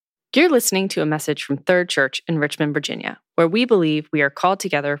You're listening to a message from Third Church in Richmond, Virginia, where we believe we are called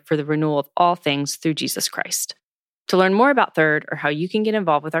together for the renewal of all things through Jesus Christ. To learn more about Third or how you can get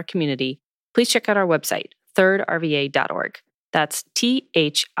involved with our community, please check out our website, thirdrva.org. That's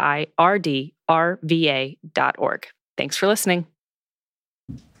THIRDRVA.org. Thanks for listening.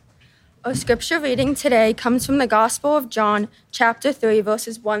 Our scripture reading today comes from the Gospel of John, chapter 3,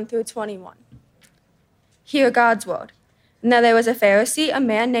 verses 1 through 21. Hear God's word. Now there was a Pharisee, a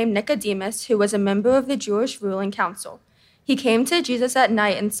man named Nicodemus, who was a member of the Jewish ruling council. He came to Jesus at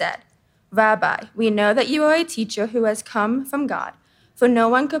night and said, "Rabbi, we know that you are a teacher who has come from God, for no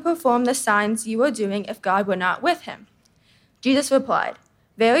one could perform the signs you are doing if God were not with him." Jesus replied,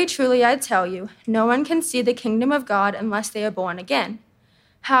 "Very truly I tell you, no one can see the kingdom of God unless they are born again."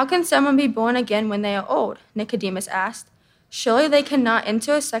 "How can someone be born again when they are old?" Nicodemus asked. "Surely they cannot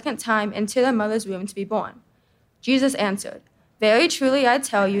enter a second time into their mother's womb to be born." Jesus answered, "Very truly I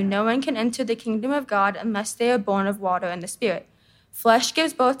tell you, no one can enter the kingdom of God unless they are born of water and the Spirit. Flesh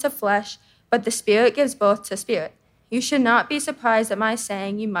gives birth to flesh, but the Spirit gives birth to spirit. You should not be surprised at my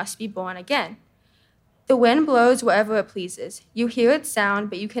saying you must be born again. The wind blows wherever it pleases. You hear its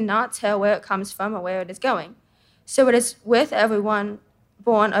sound, but you cannot tell where it comes from or where it is going. So it is with everyone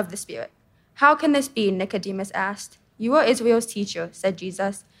born of the Spirit." "How can this be?" Nicodemus asked. "You are Israel's teacher," said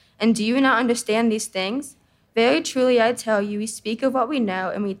Jesus, "and do you not understand these things? Very truly I tell you, we speak of what we know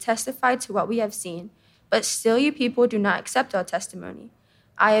and we testify to what we have seen, but still you people do not accept our testimony.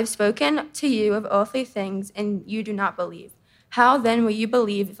 I have spoken to you of earthly things and you do not believe. How then will you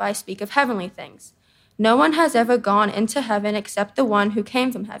believe if I speak of heavenly things? No one has ever gone into heaven except the one who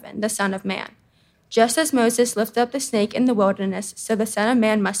came from heaven, the Son of Man. Just as Moses lifted up the snake in the wilderness, so the Son of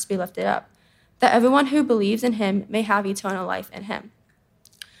Man must be lifted up, that everyone who believes in him may have eternal life in him.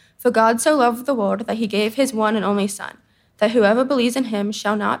 For God so loved the world that he gave his one and only Son, that whoever believes in him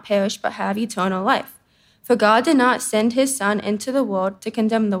shall not perish but have eternal life. For God did not send his Son into the world to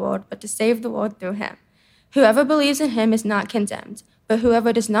condemn the world, but to save the world through him. Whoever believes in him is not condemned, but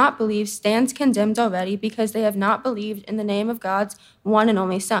whoever does not believe stands condemned already because they have not believed in the name of God's one and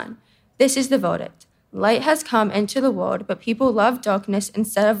only Son. This is the verdict. Light has come into the world, but people love darkness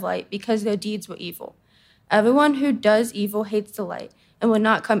instead of light because their deeds were evil. Everyone who does evil hates the light and will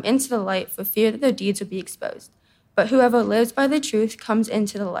not come into the light for fear that their deeds will be exposed. But whoever lives by the truth comes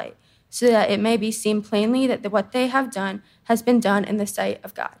into the light, so that it may be seen plainly that what they have done has been done in the sight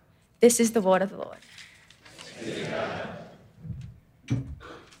of God." This is the word of the Lord.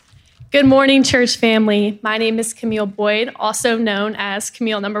 Good morning, church family. My name is Camille Boyd, also known as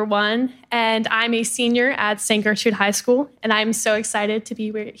Camille Number One, and I'm a senior at St. Gertrude High School, and I'm so excited to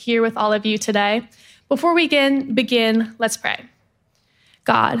be here with all of you today. Before we begin, let's pray.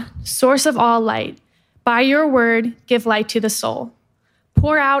 God, source of all light, by your word, give light to the soul.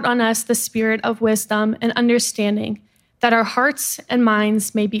 Pour out on us the spirit of wisdom and understanding, that our hearts and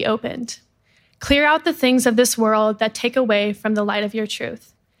minds may be opened. Clear out the things of this world that take away from the light of your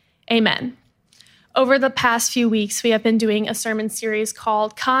truth. Amen. Over the past few weeks, we have been doing a sermon series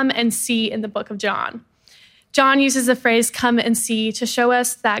called Come and See in the Book of John. John uses the phrase come and see to show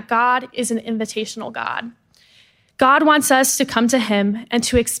us that God is an invitational God. God wants us to come to him and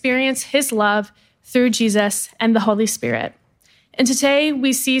to experience his love through Jesus and the Holy Spirit. And today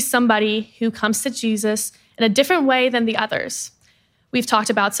we see somebody who comes to Jesus in a different way than the others we've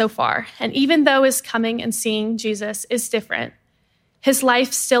talked about so far. And even though his coming and seeing Jesus is different, his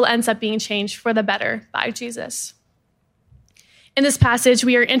life still ends up being changed for the better by Jesus. In this passage,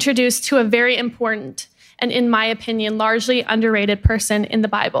 we are introduced to a very important and, in my opinion, largely underrated person in the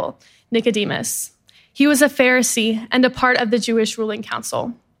Bible, Nicodemus. He was a Pharisee and a part of the Jewish ruling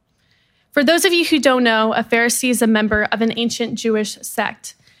council. For those of you who don't know, a Pharisee is a member of an ancient Jewish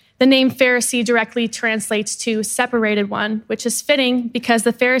sect. The name Pharisee directly translates to separated one, which is fitting because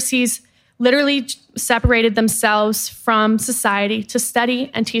the Pharisees literally separated themselves from society to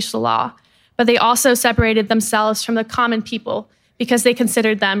study and teach the law, but they also separated themselves from the common people because they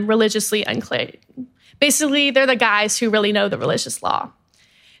considered them religiously unclean. Basically, they're the guys who really know the religious law.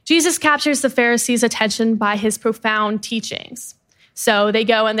 Jesus captures the Pharisees' attention by his profound teachings. So they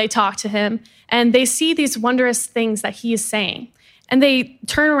go and they talk to him, and they see these wondrous things that he is saying. And they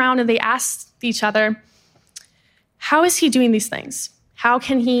turn around and they ask each other, how is he doing these things? How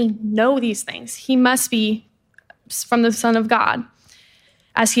can he know these things? He must be from the Son of God,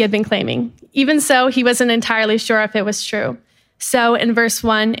 as he had been claiming. Even so, he wasn't entirely sure if it was true. So in verse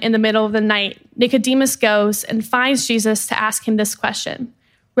 1, in the middle of the night, Nicodemus goes and finds Jesus to ask him this question.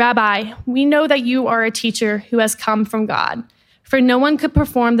 Rabbi, we know that you are a teacher who has come from God, for no one could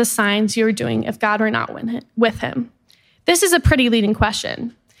perform the signs you are doing if God were not with him. This is a pretty leading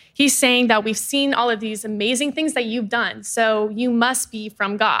question. He's saying that we've seen all of these amazing things that you've done, so you must be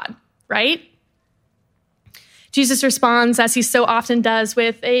from God, right? Jesus responds, as he so often does,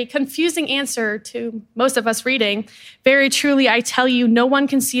 with a confusing answer to most of us reading. Very truly, I tell you, no one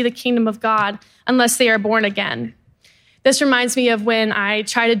can see the kingdom of God unless they are born again. This reminds me of when I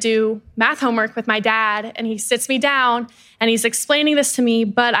try to do math homework with my dad, and he sits me down and he's explaining this to me,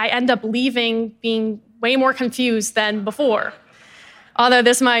 but I end up leaving being way more confused than before. Although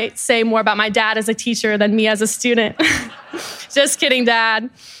this might say more about my dad as a teacher than me as a student. Just kidding, Dad.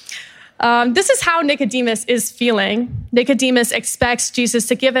 This is how Nicodemus is feeling. Nicodemus expects Jesus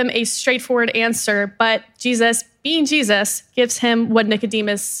to give him a straightforward answer, but Jesus, being Jesus, gives him what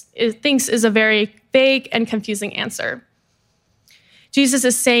Nicodemus thinks is a very vague and confusing answer. Jesus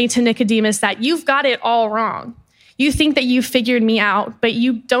is saying to Nicodemus that you've got it all wrong. You think that you figured me out, but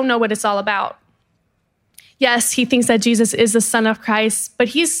you don't know what it's all about. Yes, he thinks that Jesus is the Son of Christ, but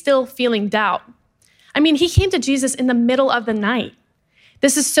he's still feeling doubt. I mean, he came to Jesus in the middle of the night.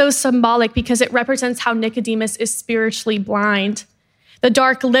 This is so symbolic because it represents how Nicodemus is spiritually blind. The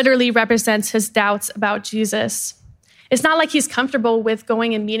dark literally represents his doubts about Jesus. It's not like he's comfortable with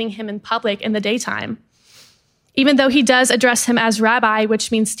going and meeting him in public in the daytime. Even though he does address him as rabbi,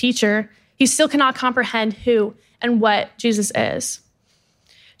 which means teacher, he still cannot comprehend who and what Jesus is.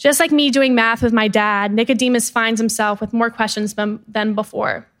 Just like me doing math with my dad, Nicodemus finds himself with more questions than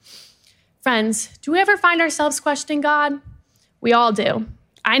before. Friends, do we ever find ourselves questioning God? We all do.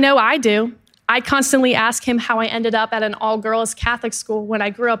 I know I do. I constantly ask him how I ended up at an all-girls Catholic school when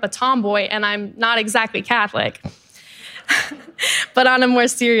I grew up a tomboy, and I'm not exactly Catholic. But on a more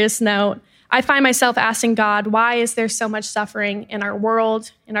serious note, I find myself asking God, why is there so much suffering in our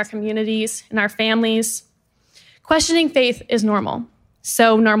world, in our communities, in our families? Questioning faith is normal.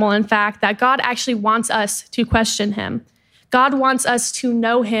 So normal, in fact, that God actually wants us to question him. God wants us to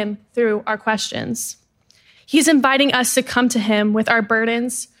know him through our questions. He's inviting us to come to him with our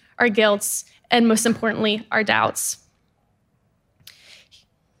burdens, our guilts, and most importantly, our doubts.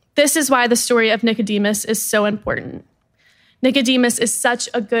 This is why the story of Nicodemus is so important. Nicodemus is such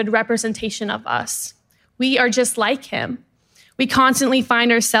a good representation of us. We are just like him. We constantly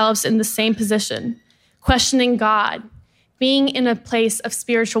find ourselves in the same position, questioning God, being in a place of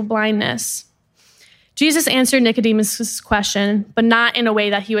spiritual blindness. Jesus answered Nicodemus' question, but not in a way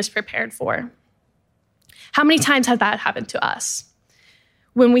that he was prepared for. How many times has that happened to us?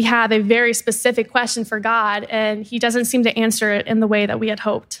 When we have a very specific question for God and he doesn't seem to answer it in the way that we had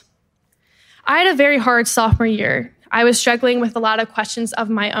hoped. I had a very hard sophomore year. I was struggling with a lot of questions of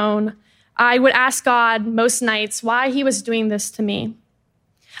my own. I would ask God most nights why he was doing this to me.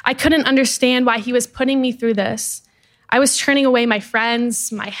 I couldn't understand why he was putting me through this. I was turning away my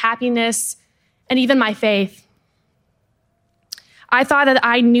friends, my happiness, and even my faith. I thought that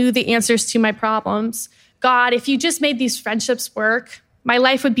I knew the answers to my problems. God, if you just made these friendships work, my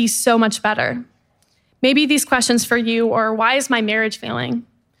life would be so much better. Maybe these questions for you, or why is my marriage failing?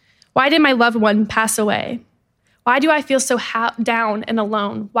 Why did my loved one pass away? Why do I feel so down and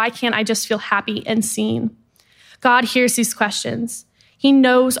alone? Why can't I just feel happy and seen? God hears these questions. He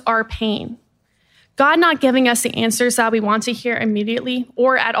knows our pain. God not giving us the answers that we want to hear immediately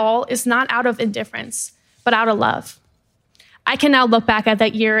or at all is not out of indifference, but out of love. I can now look back at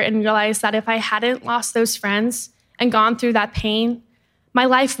that year and realize that if I hadn't lost those friends and gone through that pain, my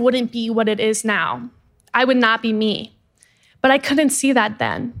life wouldn't be what it is now. I would not be me. But I couldn't see that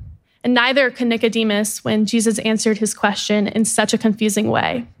then. And neither could Nicodemus when Jesus answered his question in such a confusing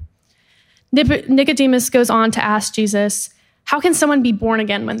way. Nicodemus goes on to ask Jesus, how can someone be born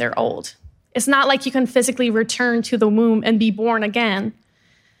again when they're old? It's not like you can physically return to the womb and be born again.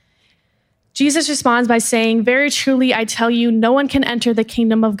 Jesus responds by saying, very truly, I tell you, no one can enter the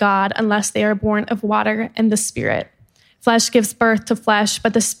kingdom of God unless they are born of water and the Spirit. Flesh gives birth to flesh,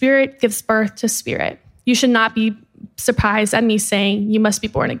 but the Spirit gives birth to spirit. You should not be surprised at me saying you must be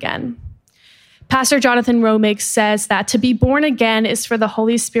born again. Pastor Jonathan Romig says that to be born again is for the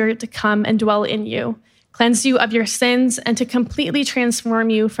Holy Spirit to come and dwell in you, cleanse you of your sins, and to completely transform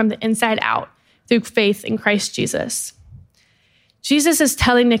you from the inside out through faith in Christ Jesus. Jesus is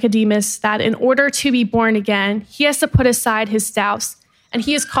telling Nicodemus that in order to be born again, he has to put aside his doubts, and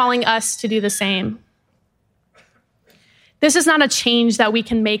he is calling us to do the same. This is not a change that we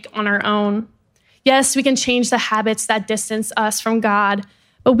can make on our own. Yes, we can change the habits that distance us from God,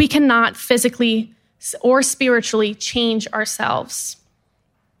 but we cannot physically or spiritually change ourselves.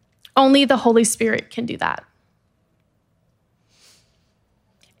 Only the Holy Spirit can do that.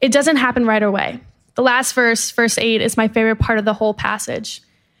 It doesn't happen right away. The last verse, verse 8, is my favorite part of the whole passage.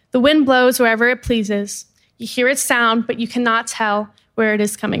 The wind blows wherever it pleases. You hear its sound, but you cannot tell where it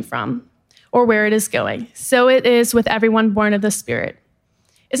is coming from or where it is going. So it is with everyone born of the Spirit.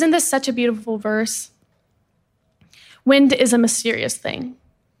 Isn't this such a beautiful verse? Wind is a mysterious thing.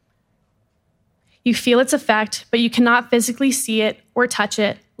 You feel its effect, but you cannot physically see it or touch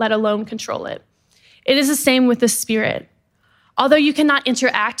it, let alone control it. It is the same with the Spirit. Although you cannot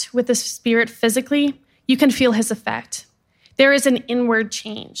interact with the Spirit physically, you can feel his effect. There is an inward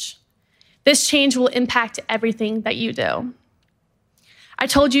change. This change will impact everything that you do. I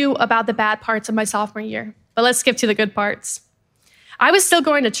told you about the bad parts of my sophomore year, but let's skip to the good parts. I was still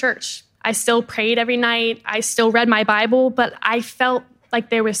going to church. I still prayed every night. I still read my Bible, but I felt like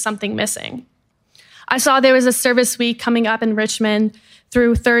there was something missing. I saw there was a service week coming up in Richmond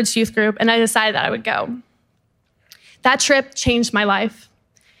through Third's youth group, and I decided that I would go. That trip changed my life.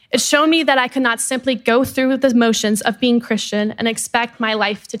 It showed me that I could not simply go through the motions of being Christian and expect my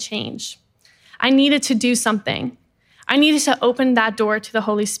life to change. I needed to do something. I needed to open that door to the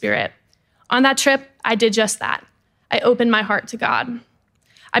Holy Spirit. On that trip, I did just that. I opened my heart to God.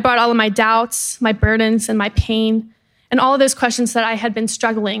 I brought all of my doubts, my burdens, and my pain, and all of those questions that I had been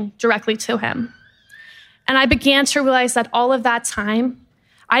struggling directly to him. And I began to realize that all of that time,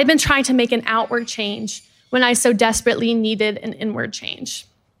 I had been trying to make an outward change when I so desperately needed an inward change.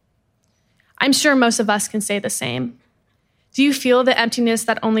 I'm sure most of us can say the same. Do you feel the emptiness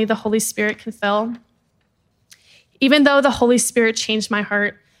that only the Holy Spirit can fill? Even though the Holy Spirit changed my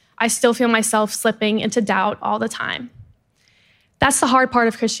heart, I still feel myself slipping into doubt all the time. That's the hard part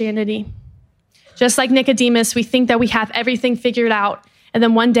of Christianity. Just like Nicodemus, we think that we have everything figured out, and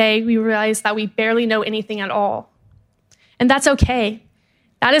then one day we realize that we barely know anything at all. And that's okay.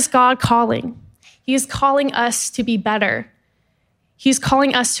 That is God calling. He is calling us to be better. He's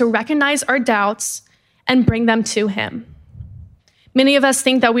calling us to recognize our doubts and bring them to him. Many of us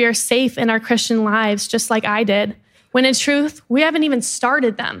think that we are safe in our Christian lives, just like I did, when in truth, we haven't even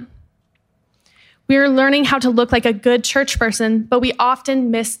started them. We are learning how to look like a good church person, but we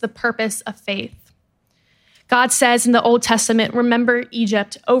often miss the purpose of faith. God says in the Old Testament, remember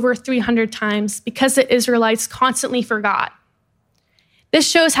Egypt over 300 times because the Israelites constantly forgot. This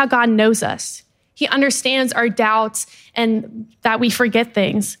shows how God knows us. He understands our doubts and that we forget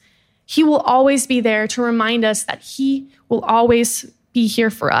things. He will always be there to remind us that he will always be here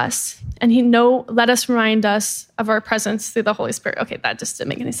for us. And let us remind us of our presence through the Holy Spirit. Okay, that just didn't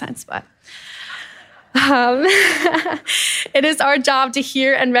make any sense, but it is our job to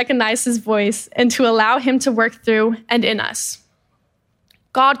hear and recognize his voice and to allow him to work through and in us.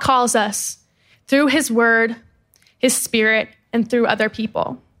 God calls us through his word, his spirit, and through other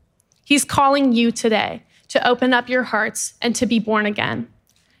people. He's calling you today to open up your hearts and to be born again.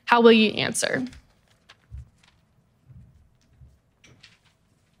 How will you answer?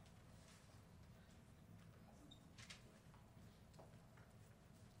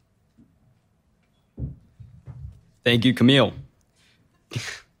 Thank you, Camille.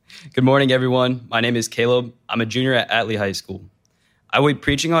 Good morning, everyone. My name is Caleb. I'm a junior at Atlee High School. I will be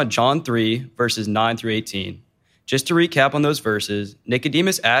preaching on John 3, verses 9 through 18. Just to recap on those verses,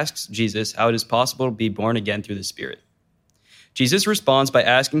 Nicodemus asks Jesus how it is possible to be born again through the Spirit. Jesus responds by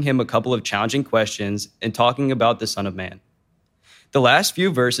asking him a couple of challenging questions and talking about the Son of Man. The last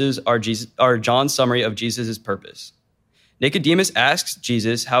few verses are John's summary of Jesus' purpose. Nicodemus asks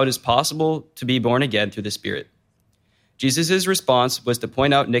Jesus how it is possible to be born again through the Spirit. Jesus' response was to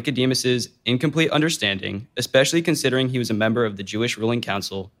point out Nicodemus' incomplete understanding, especially considering he was a member of the Jewish ruling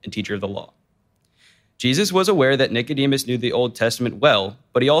council and teacher of the law. Jesus was aware that Nicodemus knew the Old Testament well,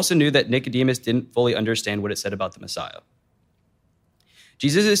 but he also knew that Nicodemus didn't fully understand what it said about the Messiah.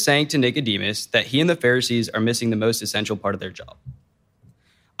 Jesus is saying to Nicodemus that he and the Pharisees are missing the most essential part of their job.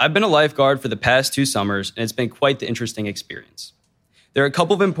 I've been a lifeguard for the past 2 summers, and it's been quite the interesting experience. There are a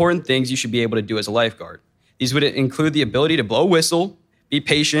couple of important things you should be able to do as a lifeguard. These would include the ability to blow a whistle, be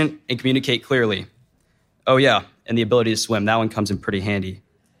patient, and communicate clearly. Oh yeah, and the ability to swim. That one comes in pretty handy.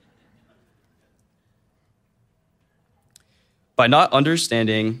 By not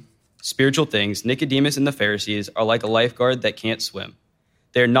understanding spiritual things, Nicodemus and the Pharisees are like a lifeguard that can't swim.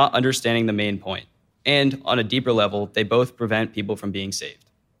 They're not understanding the main point. And on a deeper level, they both prevent people from being saved.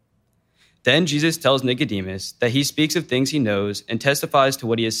 Then Jesus tells Nicodemus that he speaks of things he knows and testifies to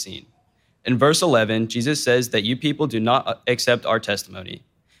what he has seen. In verse 11, Jesus says that you people do not accept our testimony.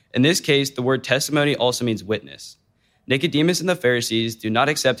 In this case, the word testimony also means witness. Nicodemus and the Pharisees do not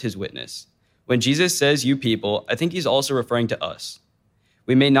accept his witness. When Jesus says you people, I think he's also referring to us.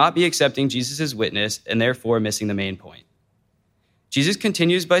 We may not be accepting Jesus' witness and therefore missing the main point. Jesus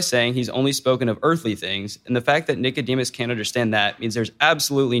continues by saying he's only spoken of earthly things, and the fact that Nicodemus can't understand that means there's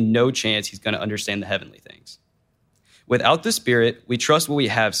absolutely no chance he's going to understand the heavenly things. Without the Spirit, we trust what we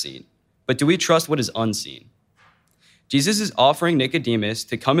have seen, but do we trust what is unseen? Jesus is offering Nicodemus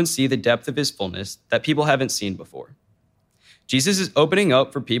to come and see the depth of his fullness that people haven't seen before. Jesus is opening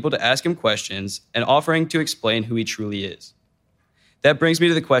up for people to ask him questions and offering to explain who he truly is. That brings me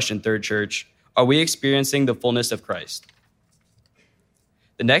to the question, Third Church, are we experiencing the fullness of Christ?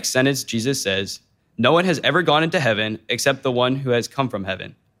 The next sentence, Jesus says, "No one has ever gone into heaven except the one who has come from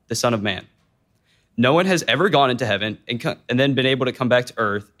heaven, the Son of Man." No one has ever gone into heaven and then been able to come back to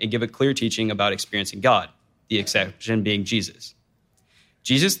earth and give a clear teaching about experiencing God, the exception being Jesus.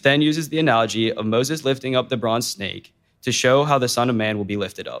 Jesus then uses the analogy of Moses lifting up the bronze snake to show how the Son of Man will be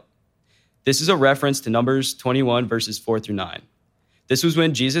lifted up. This is a reference to Numbers 21, verses 4 through 9. This was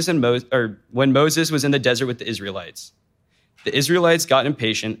when when Moses was in the desert with the Israelites. The Israelites got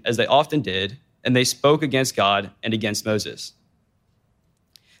impatient, as they often did, and they spoke against God and against Moses.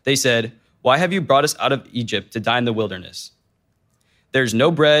 They said, "Why have you brought us out of Egypt to die in the wilderness? There's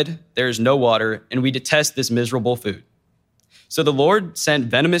no bread, there is no water, and we detest this miserable food." So the Lord sent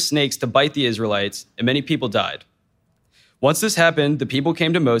venomous snakes to bite the Israelites, and many people died. Once this happened, the people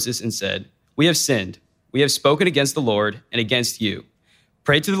came to Moses and said, "We have sinned. We have spoken against the Lord and against you.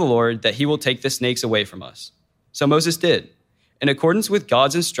 Pray to the Lord that he will take the snakes away from us." So Moses did. In accordance with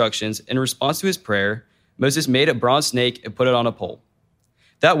God's instructions, in response to his prayer, Moses made a bronze snake and put it on a pole.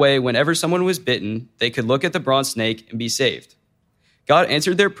 That way, whenever someone was bitten, they could look at the bronze snake and be saved. God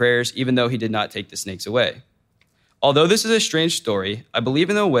answered their prayers even though he did not take the snakes away. Although this is a strange story, I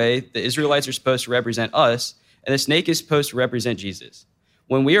believe in a way the Israelites are supposed to represent us, and the snake is supposed to represent Jesus.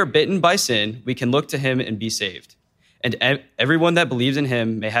 When we are bitten by sin, we can look to him and be saved, and everyone that believes in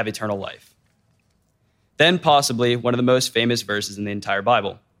him may have eternal life. Then possibly one of the most famous verses in the entire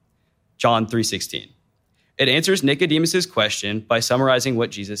Bible, John 3:16. It answers Nicodemus' question by summarizing what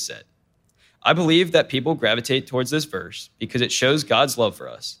Jesus said. I believe that people gravitate towards this verse because it shows God's love for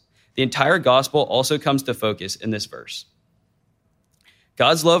us. The entire gospel also comes to focus in this verse.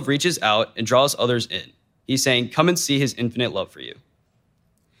 God's love reaches out and draws others in. He's saying, "Come and see his infinite love for you."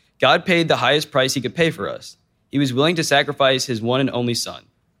 God paid the highest price he could pay for us. He was willing to sacrifice his one and only Son.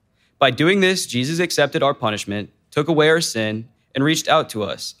 By doing this, Jesus accepted our punishment, took away our sin, and reached out to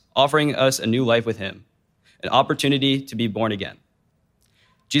us, offering us a new life with him, an opportunity to be born again.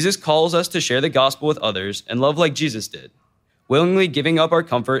 Jesus calls us to share the gospel with others and love like Jesus did, willingly giving up our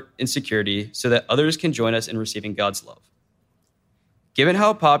comfort and security so that others can join us in receiving God's love. Given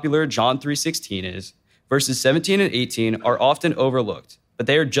how popular John 3:16 is, verses 17 and 18 are often overlooked, but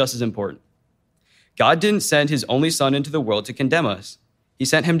they are just as important. God didn't send his only Son into the world to condemn us. He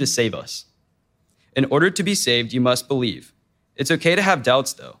sent him to save us. In order to be saved, you must believe. It's okay to have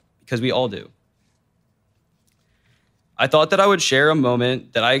doubts, though, because we all do. I thought that I would share a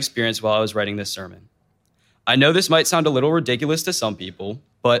moment that I experienced while I was writing this sermon. I know this might sound a little ridiculous to some people,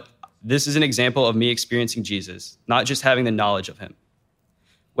 but this is an example of me experiencing Jesus, not just having the knowledge of him.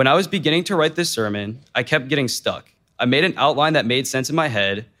 When I was beginning to write this sermon, I kept getting stuck. I made an outline that made sense in my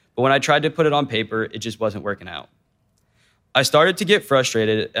head, but when I tried to put it on paper, it just wasn't working out. I started to get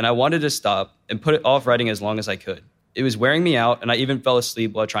frustrated, and I wanted to stop and put it off writing as long as I could. It was wearing me out, and I even fell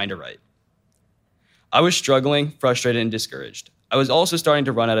asleep while trying to write. I was struggling, frustrated, and discouraged. I was also starting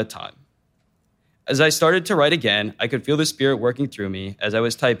to run out of time. As I started to write again, I could feel the Spirit working through me as I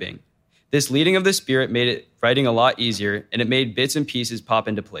was typing. This leading of the Spirit made writing a lot easier, and it made bits and pieces pop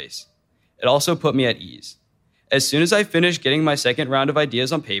into place. It also put me at ease. As soon as I finished getting my second round of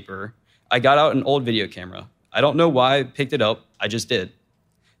ideas on paper, I got out an old video camera. I don't know why I picked it up, I just did.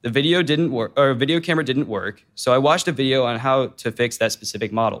 The video camera didn't work, so I watched a video on how to fix that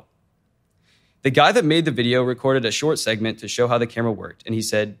specific model. The guy that made the video recorded a short segment to show how the camera worked, and he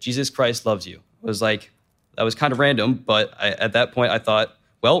said, "Jesus Christ loves you." I was like, that was kind of random, but at that point I thought,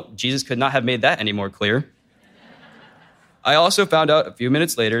 well, Jesus could not have made that any more clear. I also found out a few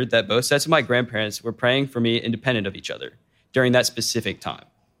minutes later that both sets of my grandparents were praying for me independent of each other during that specific time.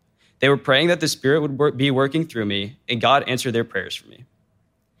 They were praying that the Spirit would be working through me, and God answered their prayers for me.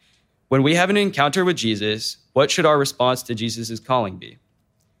 When we have an encounter with Jesus, what should our response to Jesus' calling be?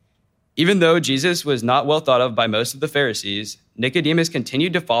 Even though Jesus was not well thought of by most of the Pharisees, Nicodemus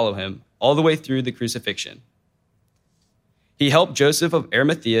continued to follow him all the way through the crucifixion. He helped Joseph of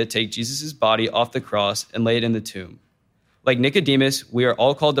Arimathea take Jesus' body off the cross and lay it in the tomb. Like Nicodemus, we are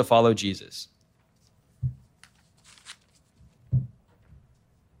all called to follow Jesus.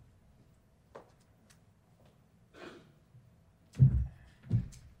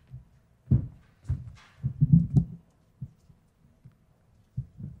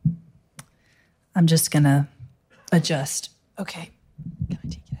 I'm just going to adjust. Okay. Can I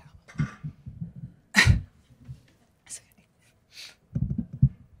take it out? Is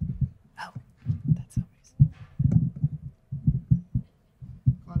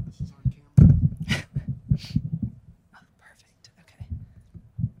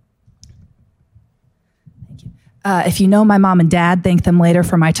If you know my mom and dad, thank them later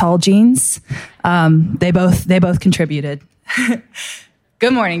for my tall jeans. They both contributed.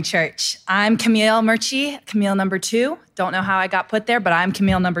 Good morning, church. I'm Camille Murchie, Camille number 2. Don't know how I got put there, but I'm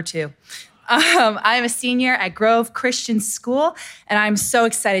Camille number 2. I'm a senior at Grove Christian School, and I'm so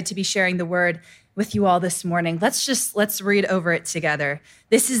excited to be sharing the word with you all this morning. Let's read over it together.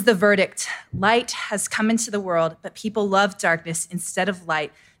 This is the verdict. Light has come into the world, but people love darkness instead of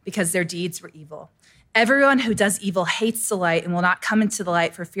light because their deeds were evil. Everyone who does evil hates the light and will not come into the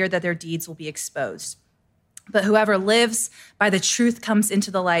light for fear that their deeds will be exposed. But whoever lives by the truth comes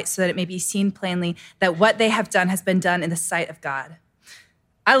into the light so that it may be seen plainly that what they have done has been done in the sight of God.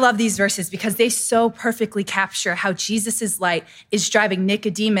 I love these verses because they so perfectly capture how Jesus' light is driving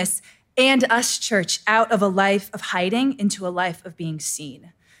Nicodemus and us, church, out of a life of hiding into a life of being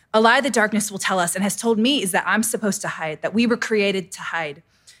seen. A lie the darkness will tell us and has told me is that I'm supposed to hide, that we were created to hide.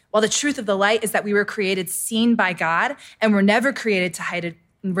 While the truth of the light is that we were created seen by God and we're never created to hide.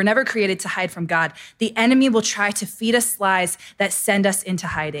 We're never created to hide from God. The enemy will try to feed us lies that send us into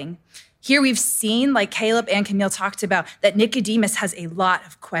hiding. Here we've seen, like Caleb and Camille talked about, that Nicodemus has a lot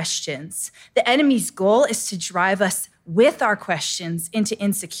of questions. The enemy's goal is to drive us with our questions into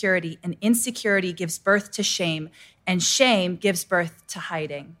insecurity, and insecurity gives birth to shame, and shame gives birth to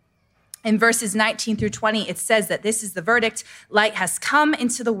hiding. In verses 19 through 20, it says that this is the verdict. Light has come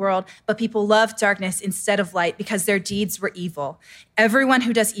into the world, but people love darkness instead of light because their deeds were evil. Everyone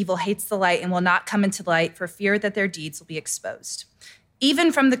who does evil hates the light and will not come into the light for fear that their deeds will be exposed.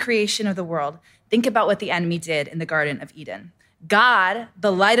 Even from the creation of the world, think about what the enemy did in the Garden of Eden. God,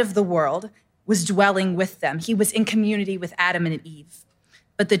 the light of the world, was dwelling with them. He was in community with Adam and Eve.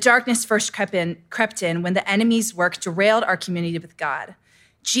 But the darkness first crept in when the enemy's work derailed our community with God.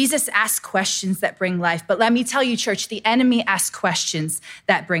 Jesus asked questions that bring life, but let me tell you, church, the enemy asked questions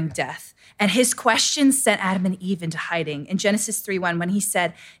that bring death. And his questions sent Adam and Eve into hiding. In Genesis 3:1, when he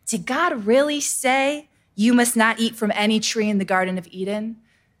said, "Did God really say you must not eat from any tree in the Garden of Eden?"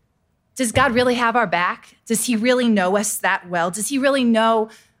 Does God really have our back? Does he really know us that well? Does he really know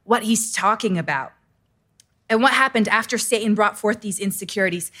what he's talking about? And what happened after Satan brought forth these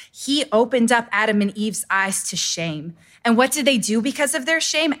insecurities? He opened up Adam and Eve's eyes to shame. And what did they do because of their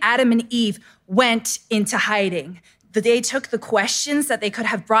shame? Adam and Eve went into hiding. They took the questions that they could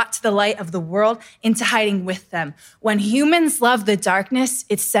have brought to the light of the world into hiding with them. When humans love the darkness,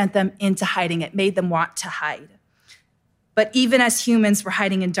 it sent them into hiding. It made them want to hide. But even as humans were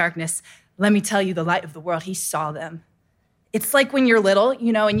hiding in darkness, let me tell you, the light of the world, he saw them. It's like when you're little,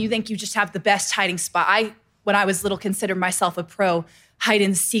 and you think you just have the best hiding spot. When I was little, considered myself a pro hide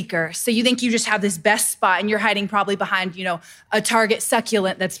and seeker. So you think you just have this best spot and you're hiding probably behind, a Target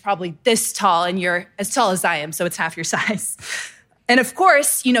succulent that's probably this tall and you're as tall as I am, so it's half your size. And of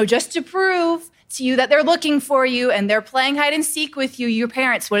course, just to prove to you that they're looking for you and they're playing hide and seek with you, your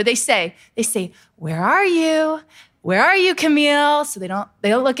parents, what do they say? They say, "Where are you? Where are you, Camille?" So they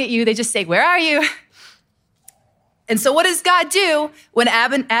don't look at you, they just say, "Where are you?" And so what does God do when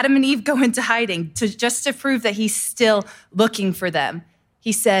Adam and Eve go into hiding just to prove that he's still looking for them?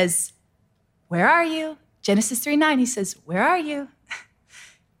 He says, "Where are you?" Genesis 3:9, he says, "Where are you?"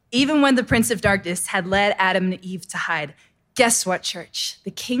 Even when the Prince of Darkness had led Adam and Eve to hide, guess what, church?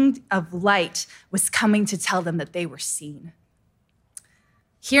 The King of Light was coming to tell them that they were seen.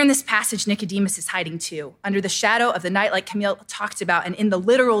 Here in this passage, Nicodemus is hiding too. Under the shadow of the night, like Camille talked about, and in the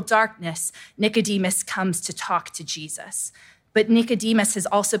literal darkness, Nicodemus comes to talk to Jesus. But Nicodemus has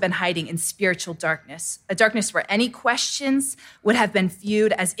also been hiding in spiritual darkness, a darkness where any questions would have been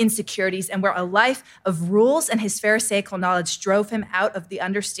viewed as insecurities and where a life of rules and his Pharisaical knowledge drove him out of the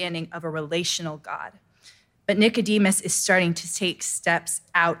understanding of a relational God. But Nicodemus is starting to take steps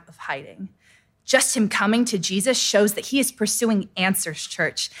out of hiding. Just him coming to Jesus shows that he is pursuing answers,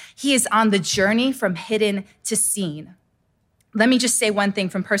 church. He is on the journey from hidden to seen. Let me just say one thing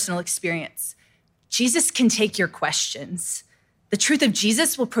from personal experience. Jesus can take your questions. The truth of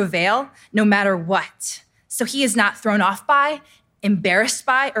Jesus will prevail no matter what. So he is not thrown off by, embarrassed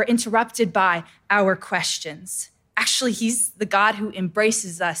by, or interrupted by our questions. Actually, he's the God who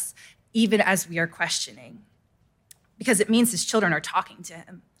embraces us even as we are questioning, because it means his children are talking to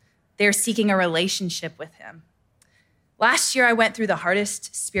him. They're seeking a relationship with him. Last year, I went through the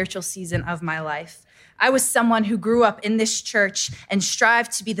hardest spiritual season of my life. I was someone who grew up in this church and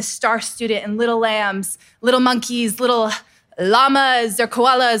strived to be the star student in Little Lambs, Little Monkeys, Little Llamas or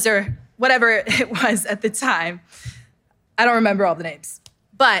Koalas or whatever it was at the time. I don't remember all the names.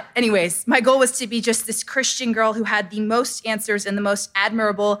 But anyways, my goal was to be just this Christian girl who had the most answers and the most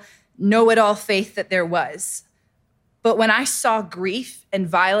admirable know-it-all faith that there was. But when I saw grief and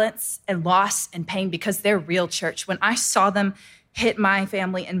violence and loss and pain, because they're real, church, when I saw them hit my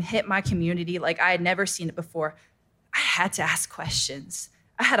family and hit my community like I had never seen it before, I had to ask questions.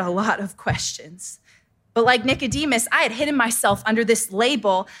 I had a lot of questions. But like Nicodemus, I had hidden myself under this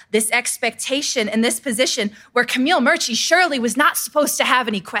label, this expectation, and this position where Camille Murchie surely was not supposed to have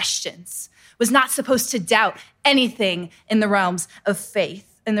any questions, was not supposed to doubt anything in the realms of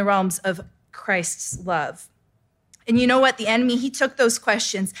faith, in the realms of Christ's love. And you know what? The enemy, he took those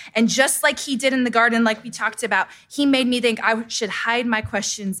questions, and just like he did in the garden, like we talked about, he made me think I should hide my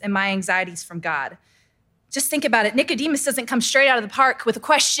questions and my anxieties from God. Just think about it. Nicodemus doesn't come straight out of the park with a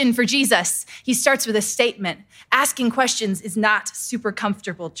question for Jesus. He starts with a statement. Asking questions is not super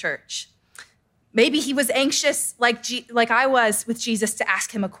comfortable, church. Maybe he was anxious like I was with Jesus to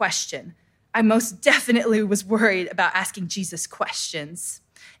ask him a question. I most definitely was worried about asking Jesus questions.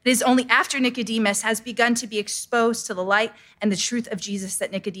 It is only after Nicodemus has begun to be exposed to the light and the truth of Jesus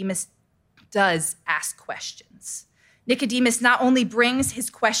that Nicodemus does ask questions. Nicodemus not only brings his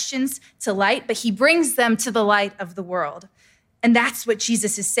questions to light, but he brings them to the light of the world. And that's what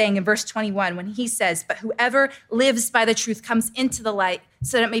Jesus is saying in verse 21 when he says, "But whoever lives by the truth comes into the light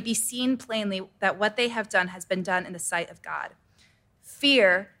so that it may be seen plainly that what they have done has been done in the sight of God."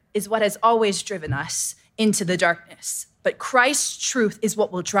 Fear is what has always driven us into the darkness. But Christ's truth is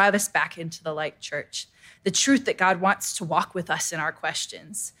what will drive us back into the light, church. The truth that God wants to walk with us in our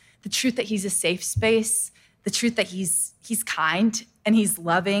questions. The truth that he's a safe space. The truth that he's kind and he's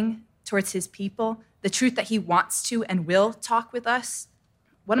loving towards his people. The truth that he wants to and will talk with us.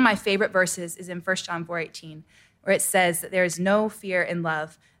 One of my favorite verses is in 1 John 4:18, where it says that there is no fear in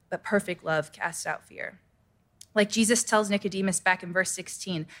love, but perfect love casts out fear. Like Jesus tells Nicodemus back in verse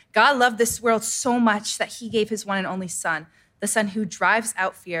 16, God loved this world so much that he gave his one and only son, the son who drives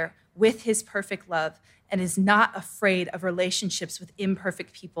out fear with his perfect love and is not afraid of relationships with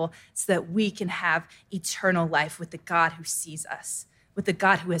imperfect people so that we can have eternal life with the God who sees us, with the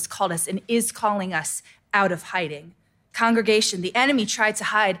God who has called us and is calling us out of hiding. Congregation, the enemy tried to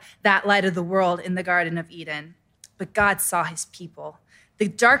hide that light of the world in the Garden of Eden, but God saw his people. The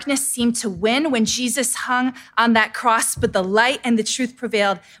darkness seemed to win when Jesus hung on that cross, but the light and the truth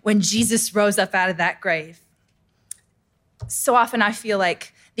prevailed when Jesus rose up out of that grave. So often I feel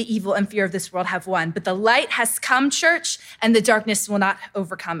like the evil and fear of this world have won, but the light has come, church, and the darkness will not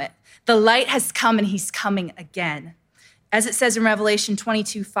overcome it. The light has come and he's coming again. As it says in Revelation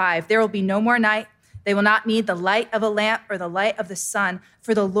 22:5, there will be no more night. They will not need the light of a lamp or the light of the sun,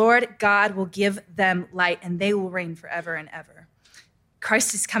 for the Lord God will give them light and they will reign forever and ever.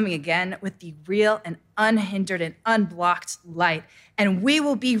 Christ is coming again with the real and unhindered and unblocked light. And we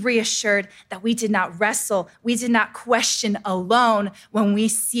will be reassured that we did not wrestle, we did not question alone when we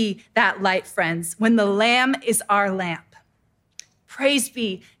see that light, friends, when the Lamb is our lamp. Praise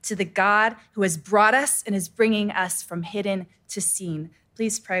be to the God who has brought us and is bringing us from hidden to seen.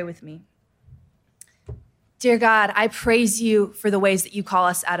 Please pray with me. Dear God, I praise you for the ways that you call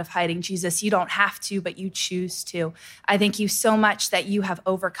us out of hiding. Jesus, you don't have to, but you choose to. I thank you so much that you have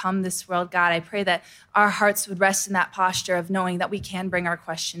overcome this world, God. I pray that our hearts would rest in that posture of knowing that we can bring our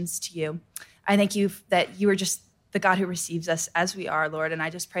questions to you. I thank you that you are just the God who receives us as we are, Lord. And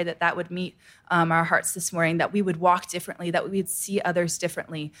I just pray that that would meet our hearts this morning, that we would walk differently, that we would see others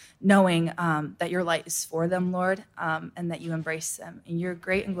differently, knowing that your light is for them, Lord, and that you embrace them. In your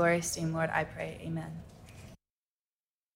great and glorious name, Lord, I pray, amen.